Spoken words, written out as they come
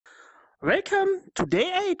Welcome to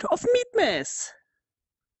day 8 of Meatmas.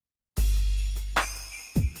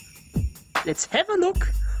 Let's have a look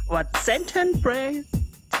what Senten brings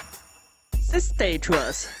this day to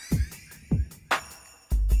us.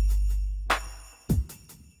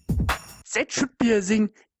 That should be a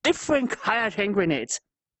thing, different colored hand grenades.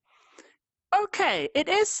 Okay, it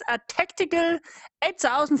is a tactical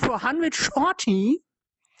 8400 shorty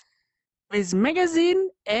with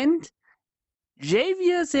magazine and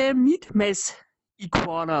Javier the Meatmas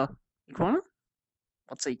iguana. Iguana?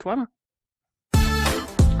 What's the iguana?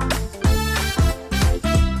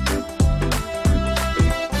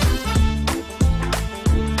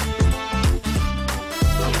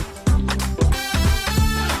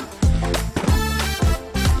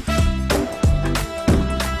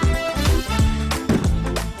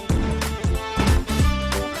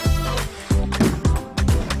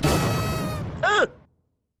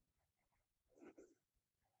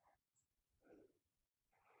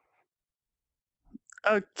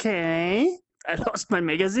 Okay, I lost my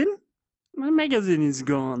magazine. My magazine is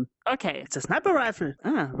gone. Okay, it's a sniper rifle.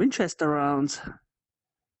 Ah, Winchester rounds.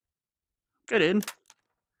 Get in.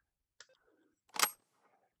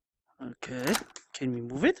 Okay, can we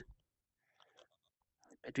move it?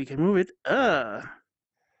 I bet we can move it.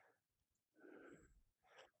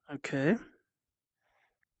 Okay.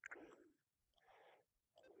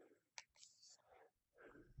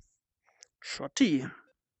 Shotty.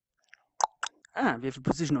 Ah, we have a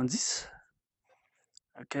position on this.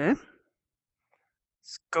 Okay.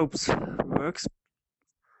 Scopes works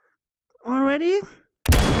already.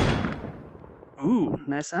 Ooh,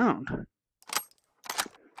 nice sound.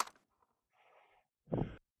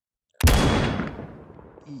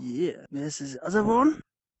 Yeah, this is the other one.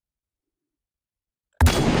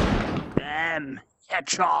 Bam!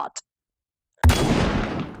 Headshot!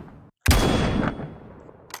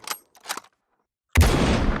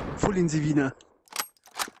 Voll in sie wieder.